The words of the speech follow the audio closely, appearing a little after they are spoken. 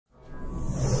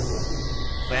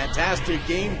fantastic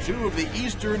Game 2 of the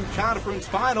Eastern Conference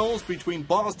Finals between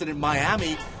Boston and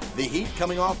Miami. The Heat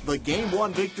coming off the Game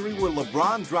 1 victory where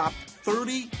LeBron dropped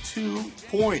 32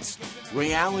 points.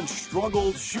 Ray Allen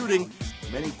struggled shooting.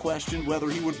 Many questioned whether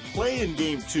he would play in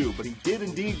Game 2, but he did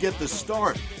indeed get the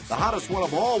start. The hottest one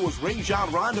of all was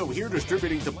Rajon Rondo here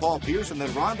distributing to Paul Pierce, and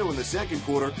then Rondo in the second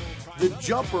quarter, the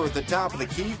jumper at the top of the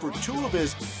key for 2 of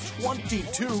his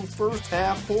 22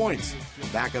 first-half points.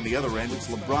 Back on the other end, it's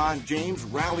LeBron James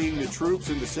rallying the troops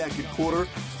in the second quarter.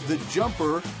 The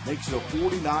jumper makes it a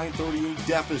 49-38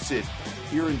 deficit.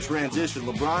 Here in transition,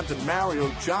 LeBron to Mario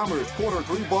Chalmers, corner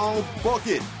three-ball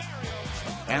bucket.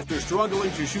 After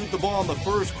struggling to shoot the ball in the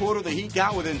first quarter, the Heat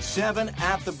got within 7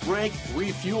 at the break,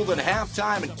 refueled at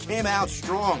halftime, and came out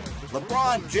strong.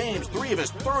 LeBron James, 3 of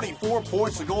his 34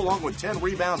 points to go along with 10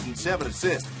 rebounds and 7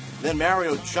 assists. Then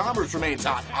Mario Chalmers remains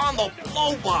hot on the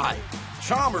blow-by.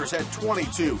 Chalmers had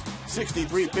 22,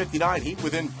 63-59, Heat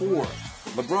within 4.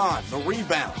 LeBron, the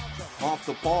rebound, off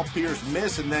the Paul Pierce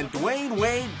miss, and then Dwayne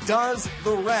Wade does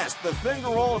the rest. The finger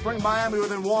roll to bring Miami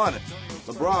within 1.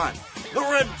 LeBron, the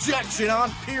rejection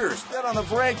on Pierce. Then on the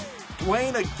break,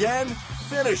 Dwayne again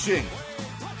finishing.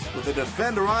 With the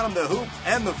defender on him, the hoop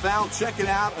and the foul. Check it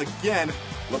out again.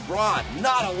 LeBron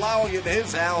not allowing it in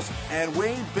his house, and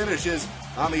Wade finishes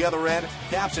on the other end.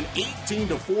 Caps an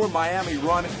 18-4 Miami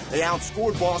run. They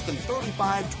outscored Boston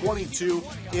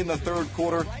 35-22 in the third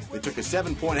quarter. They took a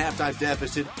 7-point halftime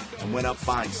deficit and went up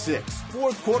by 6.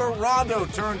 Fourth quarter, Rondo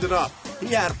turned it up. He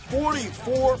had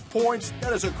 44 points.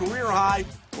 That is a career high,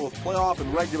 both playoff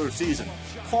and regular season.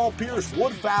 Paul Pierce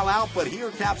would foul out, but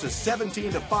here caps a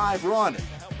 17-5 run.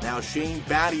 Now Shane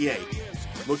Battier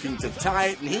looking to tie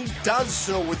it, and he does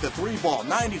so with the 3-ball.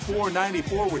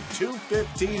 94-94 with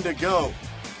 2:15 to go.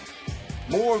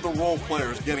 More of the role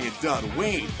players getting it done.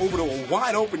 Wade over to a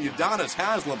wide-open Udonis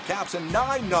Haslem, caps a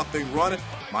 9-0 run.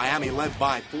 Miami led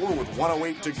by 4 with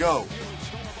 1:08 to go.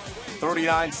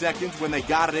 39 seconds when they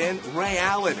got it in. Ray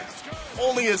Allen,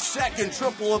 only his second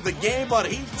triple of the game, but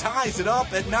he ties it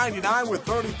up at 99 with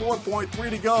 34.3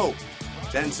 to go.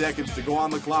 10 seconds to go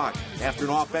on the clock. After an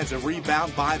offensive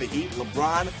rebound by the Heat,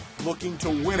 LeBron looking to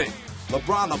win it.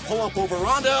 LeBron, the pull-up over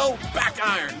Rondo. Back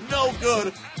iron, no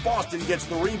good. Boston gets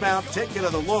the rebound, take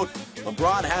another look.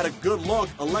 LeBron had a good look,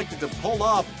 elected to pull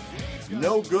up.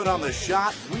 No good on the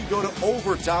shot. We go to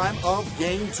overtime of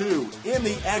Game 2 in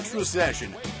the extra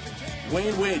session.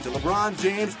 Dwayne Wade to LeBron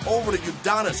James, over to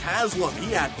Udonis Haslem.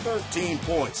 He had 13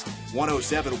 points,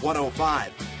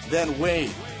 107-105. Then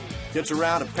Wade gets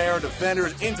around a pair of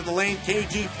defenders into the lane.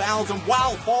 KG fouls him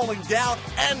while falling down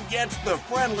and gets the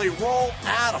friendly roll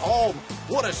at home.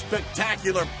 What a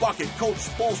spectacular bucket. Coach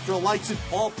Spoelstra likes it.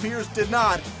 Paul Pierce did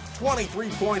not. 23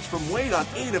 points from Wade on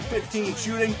 8 of 15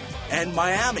 shooting. And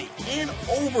Miami, in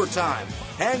overtime,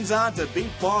 hangs on to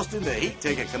beat Boston. The Heat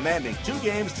take a commanding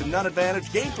 2-0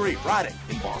 advantage. Game 3, Friday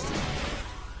in Boston.